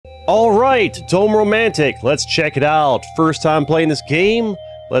Alright, Dome Romantik, let's check it out. First time playing this game,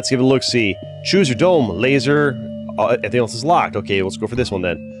 let's give it a look-see. Choose your dome, laser, everything else is locked. Okay, let's go for this one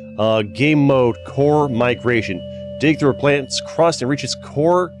then. Game mode, core migration. Dig through a plant's crust and reach its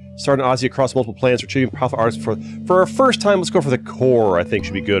core. Start an odyssey across multiple planets, retrieving powerful artists for our first time. Let's go for the core, I think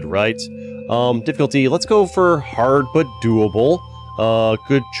should be good, right? Difficulty, let's go for hard but doable.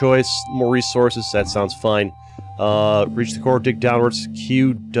 Good choice, more resources, that sounds fine. Reach the core, dig downwards,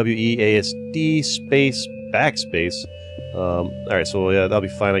 Q, W, E, A, S, D, space, backspace. Alright, so yeah, that'll be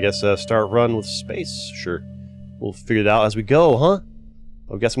fine, I guess. Start run with space, sure. We'll figure it out as we go, huh?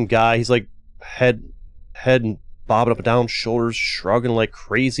 I've got some guy, he's like, head and bobbing up and down, shoulders shrugging like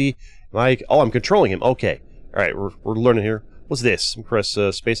crazy. I'm controlling him, okay. Alright, we're learning here. What's this? Press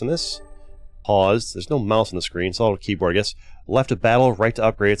space on this. Pause. There's no mouse on the screen, it's all a keyboard, I guess. Left to battle, right to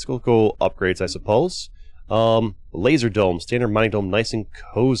upgrades. We'll go upgrades, I suppose. Laser dome, standard mining dome, nice and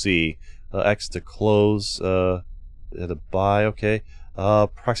cozy. X to close, to buy, okay.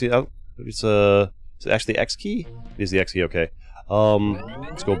 Proxy, is it actually the X key? It is the X key, okay.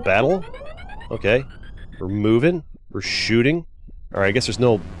 Let's go battle. Okay. We're moving, we're shooting. Alright, I guess there's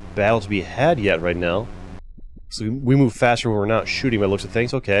no battle to be had yet right now. So we move faster when we're not shooting by the looks of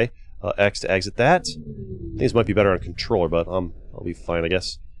things, okay. X to exit that. Things might be better on controller, but I'll be fine, I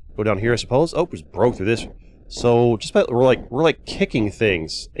guess. Go down here, I suppose. Oh, just broke through this. So just about we're like kicking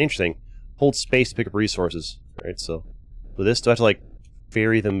things. Interesting. Hold space to pick up resources. All right, so with this, do I have to like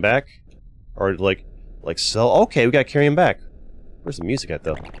ferry them back, or like sell? Okay, we gotta carry them back. Where's the music at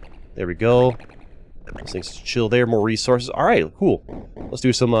though? There we go. Those things chill there. More resources. All right, cool. Let's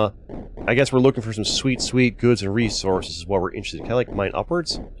do some. I guess we're looking for some sweet goods and resources is what we're interested in. Can I like mine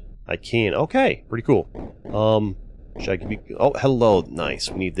upwards? I can. Okay, pretty cool. Should I give you... Oh, hello. Nice.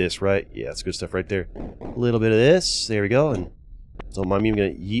 We need this, right? Yeah, that's good stuff right there. A little bit of this. There we go. And don't mind me. I'm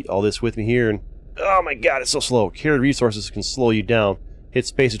going to yeet all this with me here. And oh my god, it's so slow. Carry resources can slow you down. Hit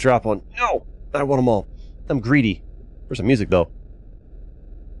space to drop one. No! I want them all. I'm greedy. Where's the music, though?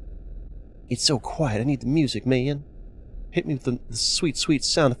 It's so quiet. I need the music, man. Hit me with the sweet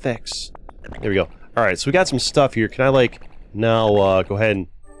sound effects. There we go. Alright, so we got some stuff here. Can I, like, now go ahead and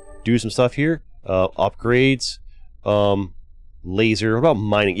do some stuff here? Upgrades. Laser. What about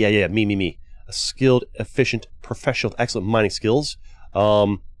mining? Yeah, me. A skilled, efficient, professional, excellent mining skills.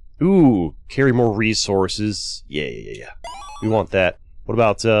 Ooh, carry more resources. Yeah. We want that. What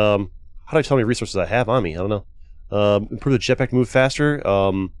about, how do I tell me resources I have on me? I don't know. Improve the jetpack to move faster.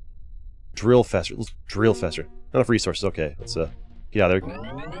 Drill faster. Let's drill faster. Not enough resources. Okay, let's, get out of there.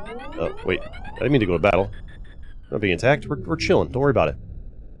 Oh, wait. I didn't mean to go to battle. Not being attacked. We're chilling. Don't worry about it.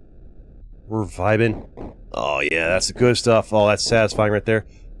 We're vibing. Oh yeah, that's the good stuff. Oh, that's satisfying right there.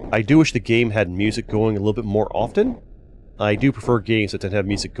 I do wish the game had music going a little bit more often. I do prefer games that tend to have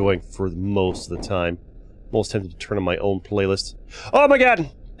music going for most of the time. I'm almost tempted to turn on my own playlist. Oh my god!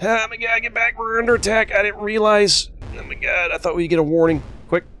 Oh my god, get back, we're under attack! I didn't realize! Oh my god, I thought we'd get a warning.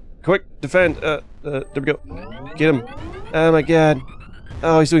 Quick, defend! There we go. Get him. Oh my god.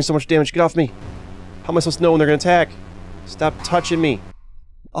 Oh, he's doing so much damage, get off me! How am I supposed to know when they're gonna attack? Stop touching me!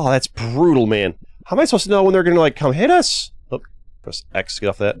 Oh, that's brutal, man. How am I supposed to know when they're gonna, like, come hit us? Oh, press X to get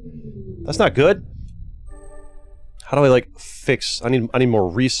off that. That's not good. How do I, like, fix... I need more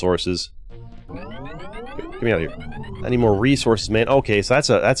resources. Get me out of here. I need more resources, man. Okay, so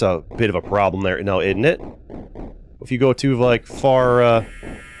that's a bit of a problem there now, isn't it? If you go too, like, far,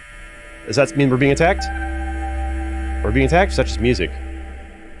 does that mean we're being attacked? We're being attacked? Or is that just music?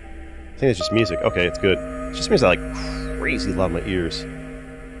 I think it's just music. Okay, it's good. It just means I, like, crazy loud in my ears.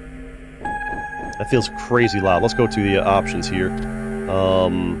 That feels crazy loud. Let's go to the options here.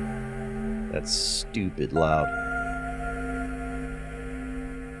 That's stupid loud.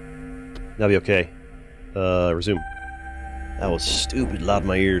 That'll be okay. Resume. That was stupid loud in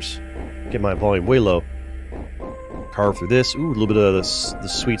my ears. Get my volume way low. Carve through this. Ooh, a little bit of the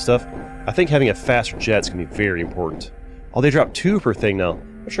sweet stuff. I think having a faster jet's gonna be very important. Oh, they drop 2 per thing now.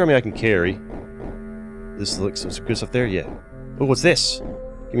 Not sure how many I can carry. This looks some good stuff there. Yeah. Oh, what's this?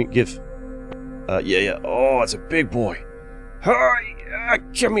 Give. Yeah. Oh, it's a big boy. Hi,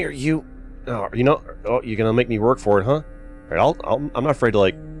 come here, you. Oh, you know. Oh, you're gonna make me work for it, huh? All right, I'm not afraid to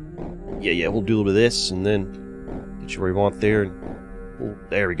like. Yeah. We'll do a little bit of this, and then get you where you want there. Oh,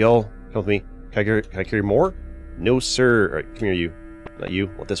 there we go. Come with me. Can I carry more? No, sir. All right, come here, you. Not you.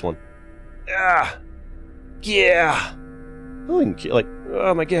 Want this one? Ah. Yeah. Oh, I can, like.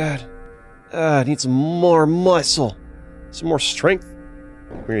 Oh my god. I need some more muscle. Some more strength.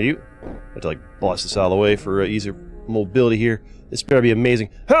 Come here, you. I have to, like, bust this out of the way for easier mobility here. This better be amazing.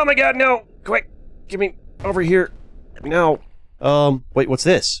 Oh my god, no! Quick! Get me over here. Now. Wait, what's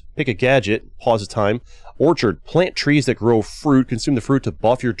this? Pick a gadget. Pause the time. Orchard. Plant trees that grow fruit. Consume the fruit to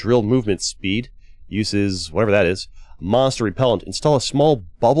buff your drill movement speed. Uses whatever that is. Monster repellent. Install a small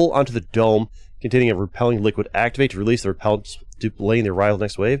bubble onto the dome containing a repelling liquid. Activate to release the repellent, delaying the arrival of the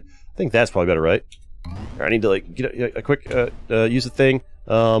next wave. I think that's probably better, right? Alright, I need to, like, get a quick, use the thing.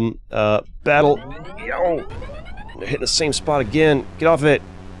 Battle. Yo! I'm hitting the same spot again. Get off of it.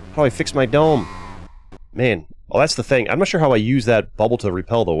 How do I fix my dome? Man. Oh, that's the thing. I'm not sure how I use that bubble to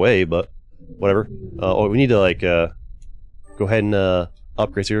repel the wave, but whatever. Oh, we need to, like, go ahead and,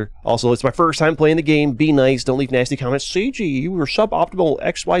 upgrades here. Also, it's my first time playing the game. Be nice. Don't leave nasty comments. CG, you were suboptimal.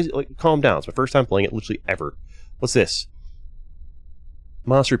 XY. Like, calm down. It's my first time playing it. Literally ever. What's this?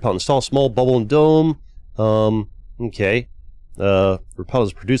 Monster repellent. Install a small bubble and dome. Okay. Repellent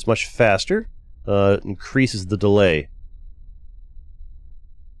is produced much faster. Increases the delay.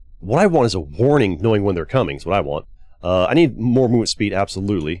 What I want is a warning knowing when they're coming. Is what I want. I need more movement speed.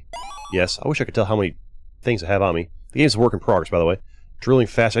 Absolutely. Yes. I wish I could tell how many things I have on me. The game's a work in progress, by the way. Drilling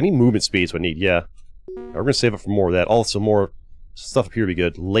fast. I need movement speed, so I need, yeah. We're going to save up for more of that. Also, more stuff up here would be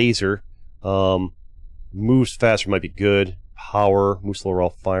good. Laser. Moves faster might be good. Power. Moves slower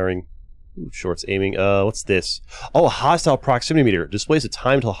while firing. Ooh, shorts aiming. What's this? Oh, a hostile proximity meter. Displays the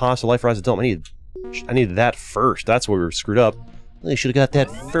time until hostile life rises dome. I needed that first. That's where we were screwed up. I should have got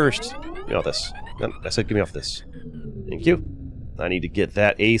that first. Give me off this. No, I said give me off this. Thank you. I need to get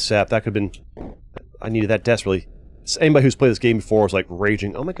that ASAP. That could have been... I needed that desperately. Anybody who's played this game before was like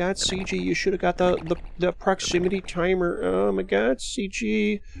raging, oh my god, CG, you should have got the proximity timer. Oh my god,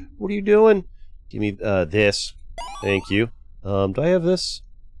 CG, what are you doing? Give me this. Thank you. Do I have this?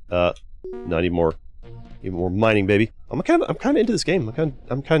 No, I need more. Need more mining, baby. I'm kind of into this game.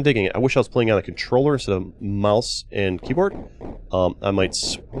 I'm kind of digging it. I wish I was playing on a controller instead of mouse and keyboard. I might.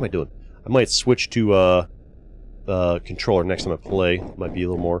 What am I doing? I might switch to controller next time I play. Might be a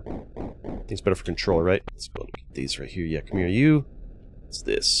little more. I think it's better for controller, right? Let's go and get these right here. Yeah, come here, you. What's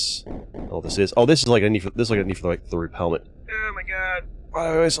this? Oh, this is. Oh, this is like I need for. This is like I need for like the repellent. Oh my god!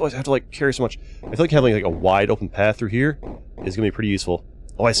 I always have to like carry so much. I feel like having like a wide open path through here is gonna be pretty useful.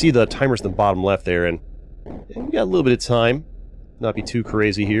 Oh, I see the timers in the bottom left there, and we got a little bit of time. Not be too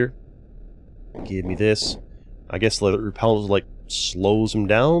crazy here. Give me this. I guess the repellent like slows them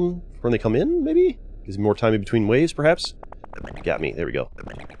down when they come in. Maybe gives me more time in between waves, perhaps. Got me. There we go.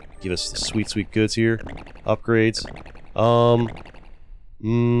 Give us the sweet, sweet goods here. Upgrades.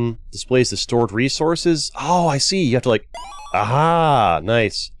 Displays the stored resources. Oh, I see. You have to like... Aha!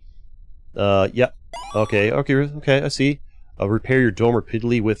 Nice. Yeah. Okay, I see. Repair your dome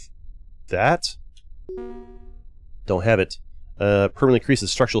repeatedly with that. Don't have it. Permanently increase the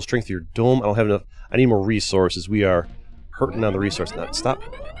structural strength of your dome. I don't have enough. I need more resources. We are hurting on the resource. No, stop.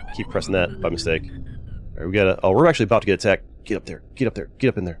 Keep pressing that by mistake. Alright, we gotta... Oh, we're actually about to get attacked. Get up there. Get up there. Get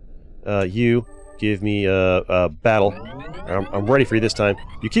up in there. You give me battle. I'm ready for you this time.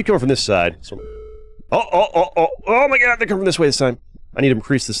 You keep coming from this side. So... Oh my god, they're coming from this way this time. I need to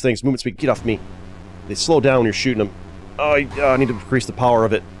increase this thing's movement speed. Get off me. They slow down when you're shooting them. Oh, I need to increase the power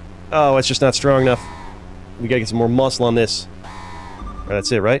of it. Oh, it's just not strong enough. We gotta get some more muscle on this. Alright,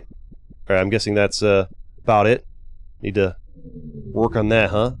 that's it, right? Alright, I'm guessing that's about it. Need to work on that,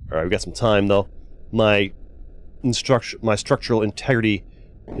 huh? Alright, we got some time, though. My structural integrity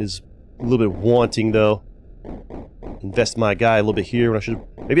is a little bit wanting, though. Invest in my guy a little bit here when I should...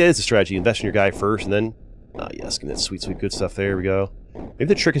 Maybe that is the strategy. Invest in your guy first, and then... yes, get that sweet, sweet good stuff. There we go. Maybe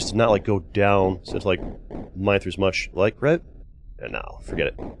the trick is to not, like, go down, so to, like, mine through as much. Like, right? No, forget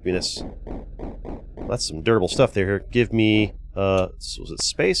it. Give me this. That's some durable stuff there. Here. Give me... was it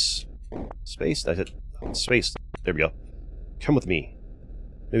space? Space? I said... Space. There we go. Come with me.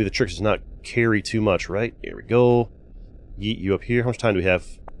 Maybe the trick is to not carry too much, right? Here we go. Yeet you up here. How much time do we have?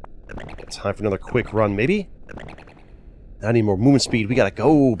 Got time for another quick run, maybe? I need more movement speed. We gotta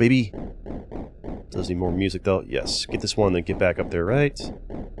go, baby. Does need more music, though. Yes. Get this one, then get back up there, right?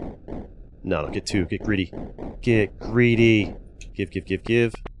 No, get two. Get greedy. Get greedy.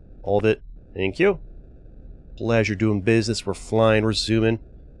 Give. All of it. Thank you. Glad you're doing business. We're flying. We're zooming.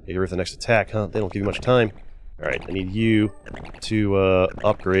 Get ready for the next attack, huh? They don't give you much time. Alright, I need you to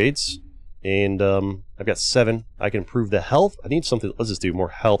upgrades. And I've got 7. I can improve the health. I need something. Let's just do more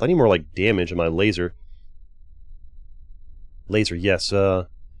health. I need more like damage in my laser. Laser, yes. At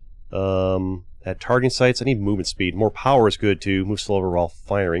targeting sites, I need movement speed. More power is good too. Move slower while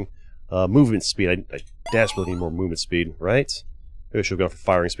firing. Movement speed. I desperately need more movement speed, right? Maybe I should go for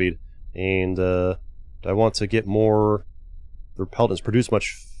firing speed. And do I want to get more repellents produced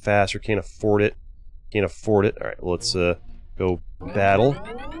much faster? Can't afford it. Can't afford it. Alright, well, let's go battle.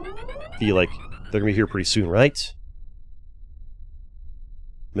 Feel like they're gonna be here pretty soon, right?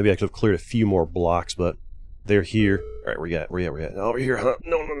 Maybe I could have cleared a few more blocks, but they're here. Alright, where you at? Where you at? Over here, huh?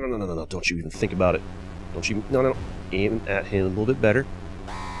 No, no, no, no, no, no, no. Don't you even think about it. Don't you... No, no, no. Aim at him a little bit better.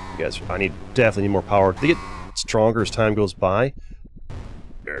 You guys, definitely need more power. They get stronger as time goes by.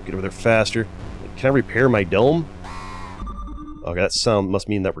 There, get over there faster. Can I repair my dome? Okay, that sound must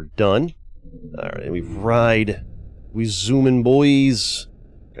mean that we're done. Alright, we ride. We zoom in, boys.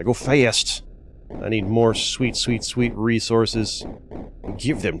 Gotta go fast. I need more sweet, sweet, sweet resources.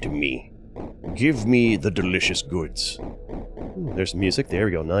 Give them to me. Give me the delicious goods. Ooh, there's some music. There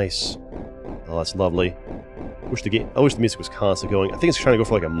we go. Nice. Oh, that's lovely. I wish the music was constantly going. I think it's trying to go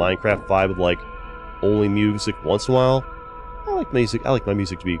for like a Minecraft vibe of like only music once in a while. I like music. I like my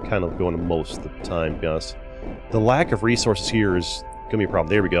music to be kind of going most of the time, to be honest. The lack of resources here is gonna be a problem.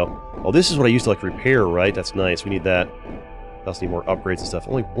 There we go. Oh, this is what I used to like repair, right? That's nice. We need that. I also need more upgrades and stuff.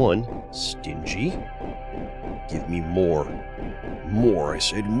 Only one. Stingy. Give me more. More, I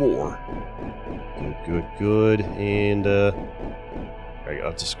said more. Good, good, good. And,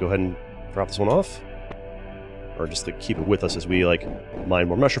 I'll just go ahead and drop this one off. Or just to keep it with us as we, like, mine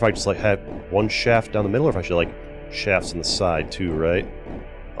more. I'm not sure if I just, like, have one shaft down the middle or if I should, like, shafts on the side, too, right?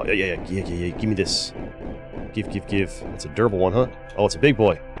 Oh, yeah. Give me this. Give. It's a durable one, huh? Oh, it's a big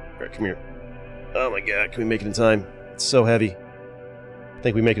boy. Alright, come here. Oh, my God. Can we make it in time? It's so heavy. I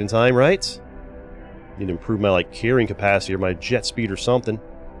think we make it in time, right? Need to improve my, like, carrying capacity or my jet speed or something.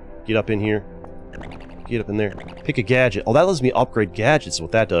 Get up in here. Get up in there. Pick a gadget. Oh, that lets me upgrade gadgets is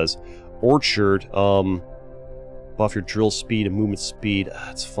what that does. Orchard, buff your drill speed and movement speed.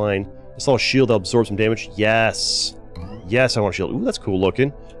 That's fine. I saw a shield that absorbs some damage. Yes. Yes, I want a shield. Ooh, that's cool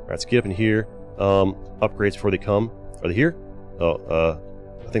looking. Alright, let's get up in here. Upgrades before they come. Are they here? Oh,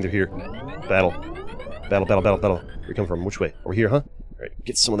 I think they're here. Battle. Where you come from? Which way? Over here, huh? Alright,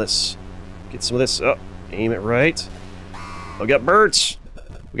 get some of this. Get some of this. Oh, aim it right. Oh, we got birds.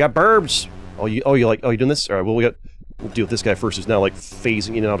 We got burbs. Oh, you doing this? Alright, well, we'll deal with this guy first who's now, like,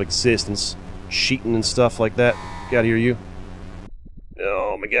 phasing in and out of existence. Cheating and stuff like that. Get out of here, you.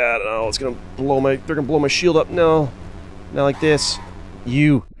 Oh, my God. Oh, it's gonna blow my... They're gonna blow my shield up. No. Not like this.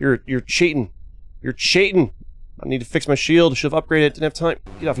 You're cheating. You're cheating. I need to fix my shield. Should have upgraded it. Didn't have time.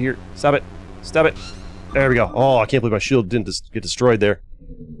 Get off of here. Stop it. Stop it. There we go. Oh, I can't believe my shield didn't get destroyed there.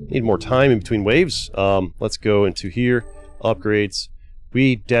 Need more time in between waves. Let's go into here. Upgrades.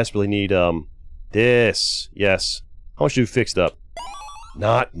 We desperately need, this. Yes. How much do we fixed up?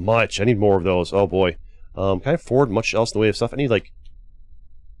 Not much. I need more of those. Oh, boy. Can I afford much else in the way of stuff? I need, like,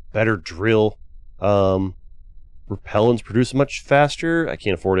 better drill. Repellents produce much faster. I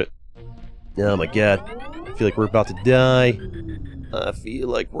can't afford it. Oh, my God. I feel like we're about to die. I feel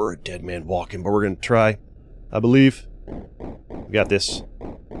like we're a dead man walking, but we're gonna try. I believe. We got this.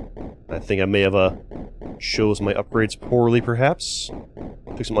 I think I may have, chose my upgrades poorly, perhaps.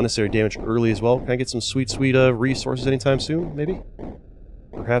 Took some unnecessary damage early as well. Can I get some sweet, sweet, resources anytime soon, maybe?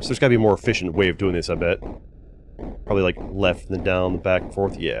 Perhaps. There's gotta be a more efficient way of doing this, I bet. Probably, like, left and then down, back and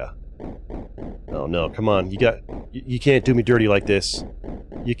forth. Yeah. Oh, no. Come on. You can't do me dirty like this.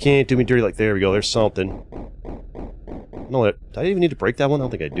 You can't do me dirty like... There we go. There's something. No, do I even need to break that one? I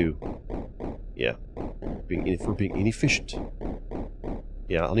don't think I do. Yeah. For being inefficient.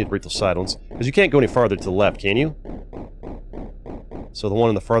 Yeah, I'll need to break those side ones. Because you can't go any farther to the left, can you? So the one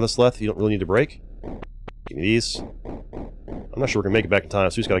on the farthest left, you don't really need to break? Give me these. I'm not sure we're going to make it back in time,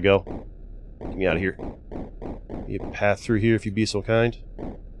 so we just got to go. Get me out of here. Give me a path through here if you'd be so kind.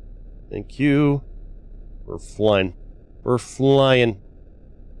 Thank you. We're flying. We're flying.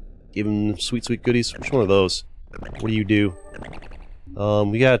 Give them sweet, sweet goodies. Which one of those? What do you do?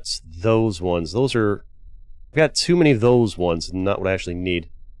 We got those ones. Those are... We got too many of those ones, not what I actually need.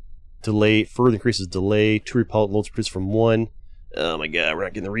 Delay, further increases delay. 2 repellent loads produced from 1. Oh my God, we're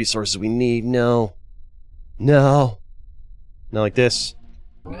not getting the resources we need. No. No. Not like this.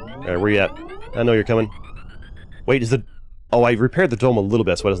 Alright, where you at? I know you're coming. Wait, is the... Oh, I repaired the dome a little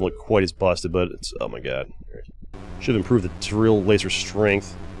bit so it doesn't look quite as busted, but it's... Oh my God. Should have improved the drill laser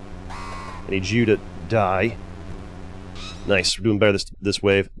strength. I need you to die. Nice, we're doing better this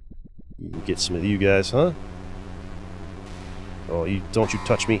wave. Get some of you guys, huh? Oh, don't you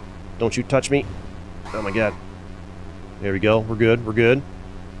touch me. Don't you touch me. Oh my God. There we go. We're good. We're good.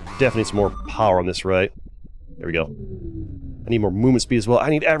 Definitely need some more power on this, right? There we go. I need more movement speed as well. I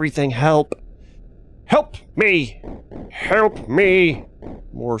need everything. Help. Help me. Help me.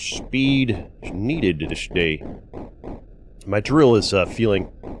 More speed needed this day. My drill is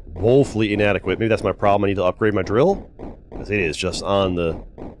feeling woefully inadequate. Maybe that's my problem. I need to upgrade my drill. Because it is just on the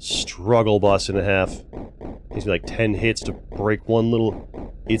struggle bus and a half. Takes me like 10 hits to break one little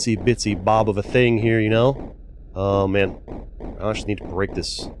itsy-bitsy bob of a thing here, you know? Oh, man. I actually need to break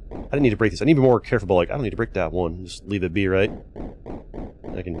this. I didn't need to break this. I need to be more careful, but, like, I don't need to break that one. Just leave it be, right?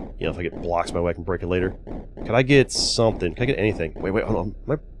 I can, you know, if I get blocks my way, I can break it later. Can I get something? Can I get anything? Wait, hold on.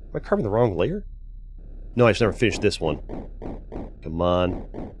 Am I carving the wrong layer? No, I just never finished this one. Come on.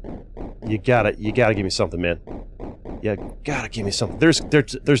 You gotta give me something, man. You gotta give me something. There's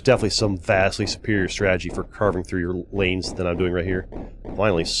definitely some vastly superior strategy for carving through your lanes than I'm doing right here.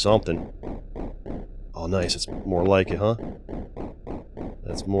 Finally, something. Oh, nice. It's more like it, huh?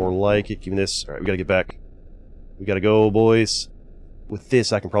 That's more like it. Give me this. Alright, we gotta get back. We gotta go, boys. With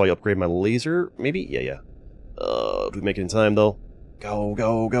this, I can probably upgrade my laser, maybe? Yeah. Do we make it in time, though? Go.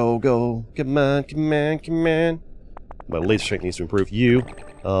 Come on. My laser strength needs to improve. You,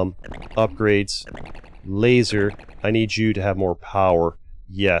 upgrades. Laser, I need you to have more power.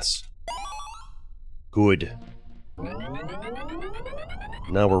 Yes. Good.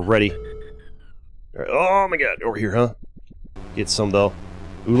 Now we're ready. Right. Oh my god, over here, huh? Get some, though.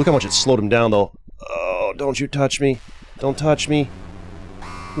 Ooh, look how much it slowed him down, though. Oh, don't you touch me. Don't touch me.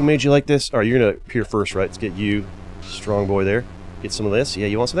 Who made you like this? Alright, you're gonna appear first, right? Let's get you. Strong boy there. Get some of this. Yeah,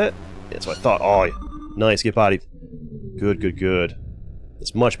 you want some of that? Yeah, that's what I thought. Oh, nice. Get bodied. Good.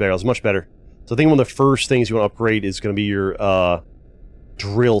 That's much better. That's much better. So I think one of the first things you want to upgrade is going to be your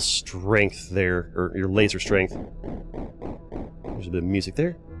drill strength there, or your laser strength. There's a bit of music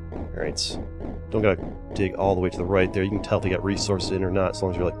there. Alright. Don't gotta dig all the way to the right there. You can tell if they got resources in or not, as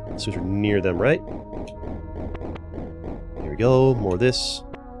long as you're like, as soon as you're near them, right? Here we go. More of this.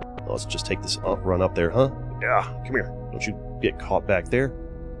 Oh, let's just take this run up there, huh? Yeah, come here. Don't you get caught back there.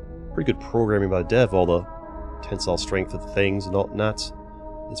 Pretty good programming by the dev, all the tensile strength of the things and all that.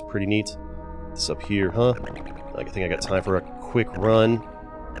 It's pretty neat. This up here, huh? I think I got time for a quick run.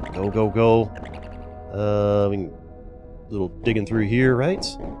 Go. We can little digging through here, right?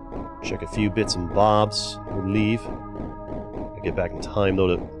 Check a few bits and bobs. We'll leave. I get back in time,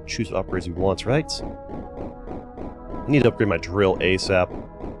 though, to choose what upgrades we want, right? I need to upgrade my drill ASAP.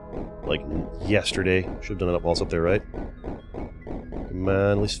 Like, yesterday. Should have done it while I was up there, right? Come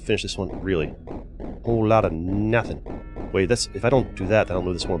on, at least finish this one. Really. Whole lot of nothing. Wait, that's... If I don't do that, then I don't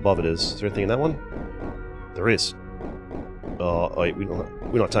know this one above it is. Is there anything in that one? There is. Oh, wait, we don't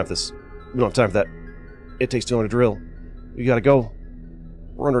have time for this. We don't have time for that. It takes too long to drill. We gotta go.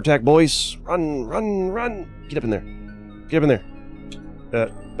 We're under attack, boys. Run! Get up in there.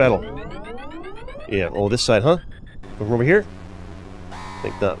 Battle. Yeah, oh, this side, huh? From over here? I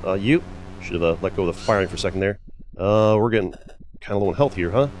think not. You? Should have let go of the firing for a second there. We're getting kind of low on health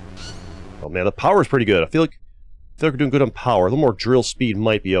here, huh? Oh man, the power is pretty good. I feel like we're doing good on power. A little more drill speed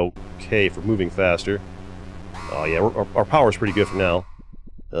might be okay for moving faster. Oh yeah, our power is pretty good for now.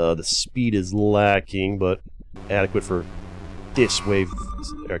 The speed is lacking, but adequate for this wave.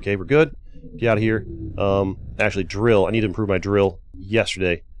 Okay, we're good. Get out of here. Actually, drill. I need to improve my drill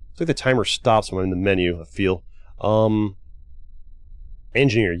yesterday. It's like the timer stops when I'm in the menu, I feel.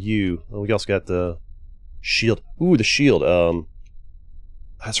 Engineer, you. Oh, we also got the shield. Ooh, the shield.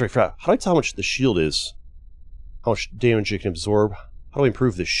 That's right, how do I tell how much the shield is? How much damage it can absorb? How do I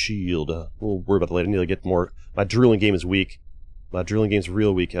improve the shield? We'll worry about that later. I need to get more. My drilling game is weak. My drilling game's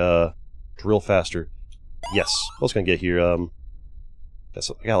real weak. Drill faster. Yes. What else can I get here? I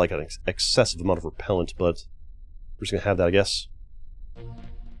got like an excessive amount of repellent, but we're just gonna have that, I guess.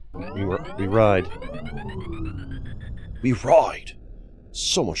 We ride. We ride!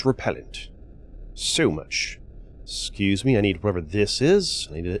 So much repellent. So much. Excuse me, I need whatever this is.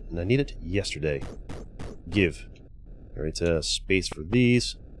 I need it, and I need it yesterday. Give. Alright, space for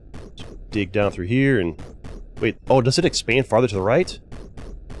these. Just dig down through here and... Wait, oh, does it expand farther to the right?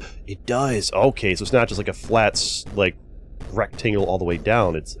 It does. Okay, so it's not just like a flat, like, rectangle all the way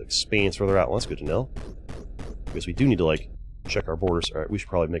down. It expands further out. Well, that's good to know. Because we do need to, like, check our borders. Alright, we should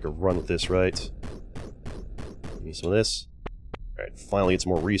probably make a run with this, right? Need some of this. Alright, finally get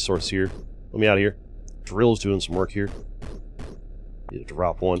some more resource here. Let me out of here. Drill's doing some work here. Need to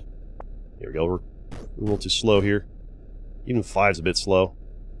drop one. There we go. We're a little too slow here. Even 5's a bit slow.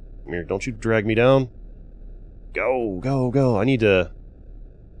 Come here, don't you drag me down. Go. I need to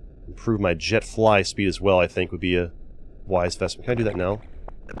improve my jet fly speed as well, I think would be a wise investment. Can I do that now?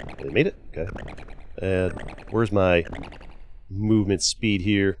 They made it? Okay. And where's my movement speed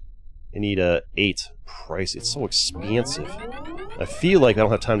here? I need a 8 price. It's so expansive. I feel like I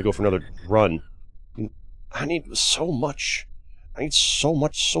don't have time to go for another run. I need so much. I need so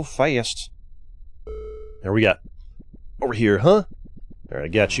much so fast. There we got. Over here, huh? Alright, I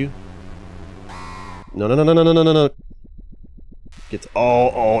got you. No. Get to,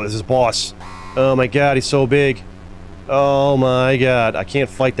 oh, this is boss. Oh my god, he's so big. Oh my god. I can't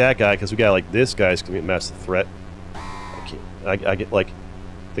fight that guy because we got like this guy's gonna be a massive threat. I get, like...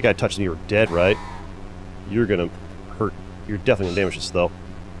 The guy touched me, you're dead, right? You're gonna hurt. You're definitely gonna damage this, though.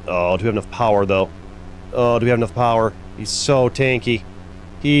 Oh, do we have enough power, though? Oh, do we have enough power? He's so tanky.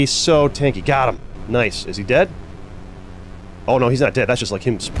 He's so tanky. Got him. Nice. Is he dead? Oh, no, he's not dead. That's just like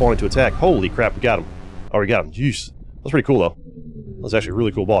him spawning to attack. Holy crap, we got him. Oh, we got him. Jeez. That's pretty cool, though. That was actually a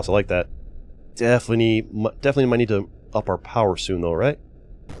really cool boss. I like that. Definitely might need to up our power soon, though, right?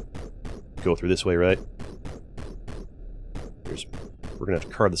 Go through this way, right? We're gonna have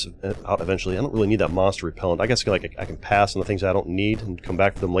to carve this out eventually. I don't really need that monster repellent. I guess like I can pass on the things I don't need and come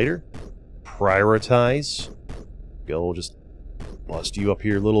back for them later. Prioritize. Go, just bust you up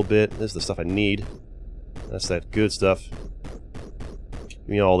here a little bit. This is the stuff I need. That's that good stuff. Give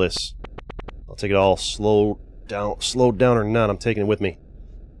me all this. I'll take it all slowed down or not. I'm taking it with me.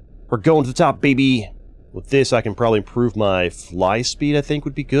 We're going to the top, baby. With this, I can probably improve my fly speed. I think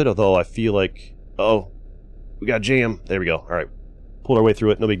would be good. Although I feel like, oh, we got jam. There we go. All right. Pulled our way through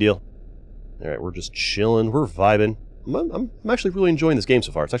it, no big deal. Alright, we're just chilling, we're vibing. I'm actually really enjoying this game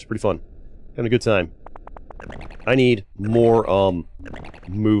so far. It's actually pretty fun. Having a good time. I need more,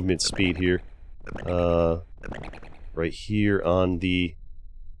 movement speed here. Right here on the...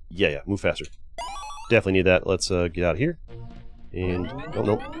 Yeah, move faster. Definitely need that. Let's, get out of here. And... Oh,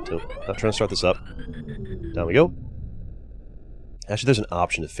 no. Not trying to start this up. Down we go. Actually, there's an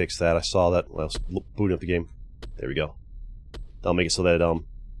option to fix that. I saw that when I was booting up the game. There we go. That'll make it so that,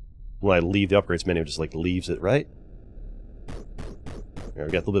 when I leave the upgrades menu, it just, like, leaves it, right? Alright,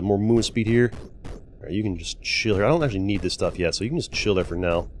 we got a little bit more movement speed here. Alright, you can just chill here. I don't actually need this stuff yet, so you can just chill there for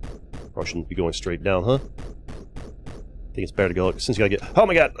now. Probably shouldn't be going straight down, huh? I think it's better to go, since you gotta get... Oh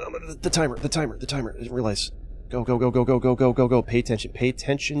my god! The timer! I didn't realize. Go. Pay attention,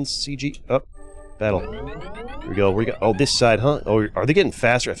 CG. Up. Battle. Here we go. Where you go? Oh, this side, huh? Oh, are they getting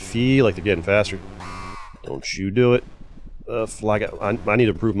faster? I feel like they're getting faster. Don't you do it. Flag. I need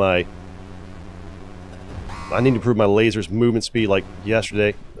to improve my... lasers movement speed like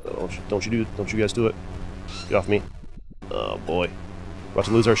yesterday. Don't you guys do it? Get off me. Oh boy. We're about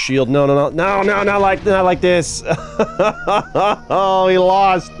to lose our shield. No, not like this. Oh, he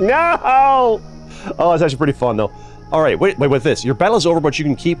lost. No! Oh, it's actually pretty fun though. Alright, wait, with this. Your battle is over, but you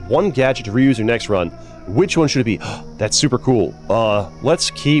can keep one gadget to reuse your next run. Which one should it be? That's super cool.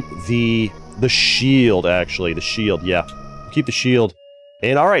 Let's keep the shield, actually. The shield, yeah. Keep the shield.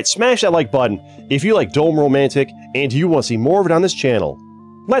 And alright, smash that like button if you like Dome Romantik and you want to see more of it on this channel.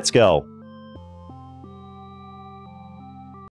 Let's go!